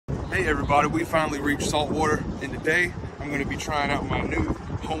Hey everybody, we finally reached saltwater, and today I'm going to be trying out my new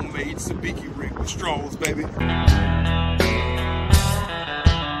homemade sabiki rig with straws, baby.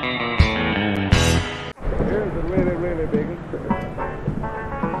 Here's a really, really big one.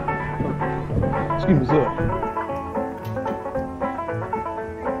 Excuse me, sir.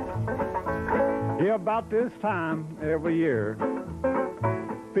 Yeah, about this time every year,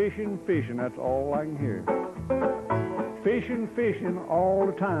 fishing, fishing, that's all I can hear. Fishing, fishing all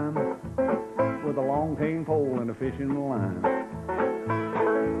the time, with a long cane pole and a fishing line.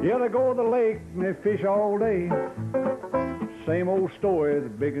 Yeah, they go to the lake and they fish all day. Same old story, the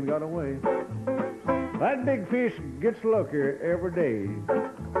big one got away. That big fish gets luckier every day.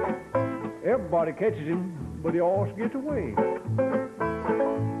 Everybody catches him, but he always gets away.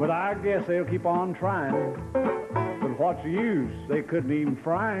 But I guess they'll keep on trying. But what's the use? They couldn't even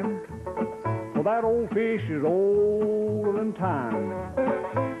fry him. Well, that old fish is older than time.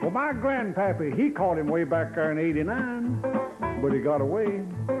 Well, my grandpappy, he caught him way back there in '89, but he got away.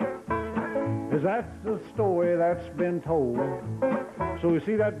 Is that's the story that's been told. So you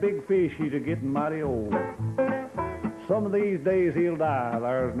see, that big fish, he's a-getting mighty old. Some of these days he'll die,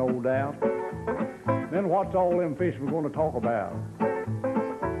 there's no doubt. Then what's all them fish we're going to talk about?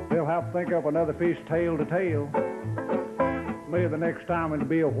 They'll have to think up another fish tail to tail. Maybe the next time it'll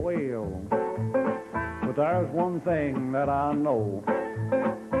be a whale. But there's one thing that I know.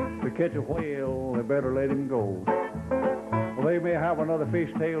 To catch a whale, they better let him go. Well, they may have another fish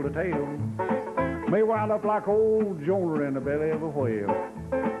tail to tail. May wind up like old Jonah in the belly of a whale.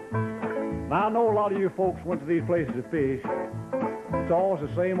 Now, I know a lot of you folks went to these places to fish. It's always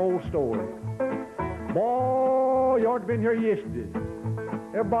the same old story. Boy, you ought to been here yesterday.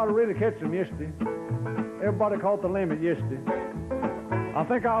 Everybody really catch them yesterday. Everybody caught the limit yesterday. I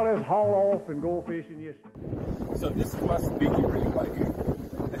think I'll just haul off and go fishing yesterday. So this is my sabiki rig right here.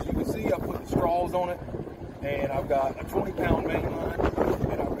 As you can see, I put the straws on it, and I've got a 20-pound main line,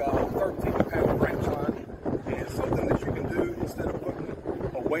 and I've got a 13-pound branch line. And something that you can do instead of putting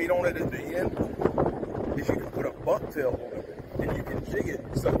a weight on it at the end is you can put a bucktail on it, and you can jig it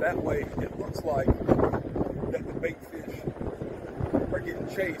so that way it looks like that the bait fish are getting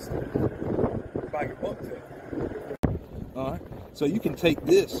chased by your bucktail. All right, so you can take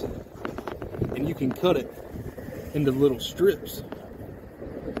this and you can cut it into little strips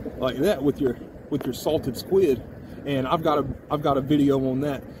like that with your salted squid. And I've got a video on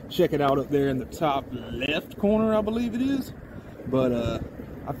that. Check it out up there in the top left corner, I believe it is. But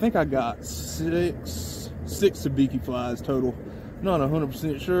I think I got six sabiki flies total. Not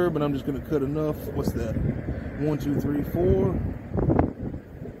 100% sure, but I'm just gonna cut enough. What's that? 1, 2, 3, 4.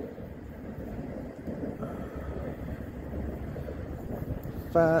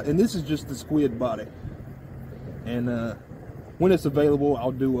 5, and this is just the squid body. And when it's available,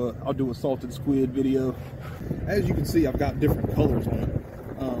 I'll do a salted squid video. As you can see, I've got different colors on it.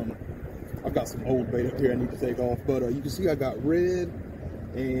 I've got some old bait up here I need to take off, but you can see I got red,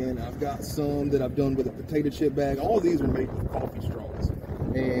 and I've got some that I've done with a potato chip bag. All of these are made with coffee straws,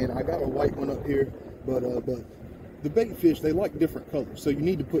 and I got a white one up here. But the bait fish, they like different colors, so you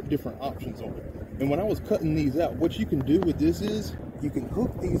need to put different options on it. And when I was cutting these out, what you can do with this is you can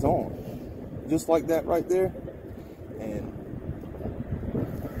hook these on, just like that right there, and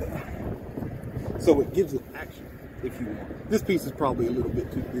so it gives it action if you want. This piece is probably a little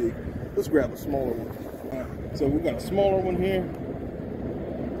bit too big. Let's grab a smaller one. All right, so we've got a smaller one here,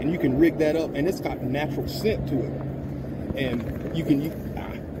 and you can rig that up, and it's got natural scent to it. And you can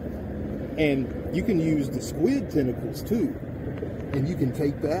use the squid tentacles too. And you can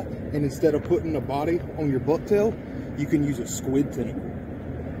take that, and instead of putting a body on your bucktail, you can use a squid tentacle.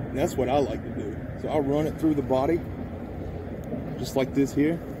 And that's what I like to do. So I'll run it through the body, just like this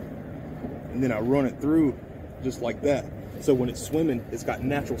here. And then I run it through just like that. So when it's swimming, it's got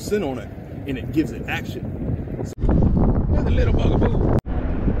natural scent on it, and it gives it action. There's a little bugaboo.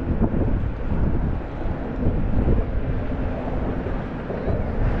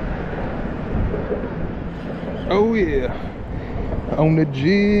 Oh yeah, on the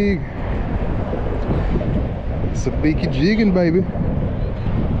jig. Sabiki jigging, baby.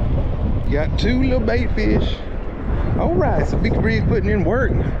 Got 2 little bait fish. All right, Sabiki rig putting in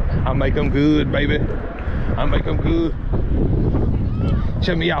work. I make them good, baby. I make them good.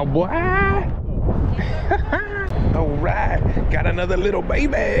 Check me out, boy. All right, got another little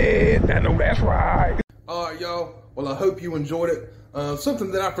baby. I know that's right. All right, y'all. Well, I hope you enjoyed it.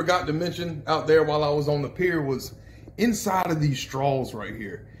 Something that I forgot to mention out there while I was on the pier was inside of these straws right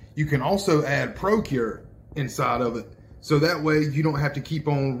here, you can also add Procure inside of it. So that way you don't have to keep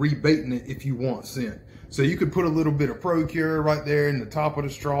on rebaiting it if you want scent. So you could put a little bit of Pro-Cure right there in the top of the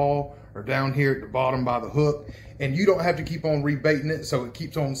straw or down here at the bottom by the hook, and you don't have to keep on rebaiting it, so it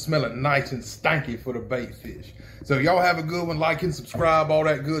keeps on smelling nice and stanky for the bait fish. So y'all have a good one. Like and subscribe, all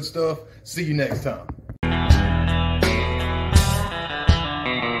that good stuff. See you next time.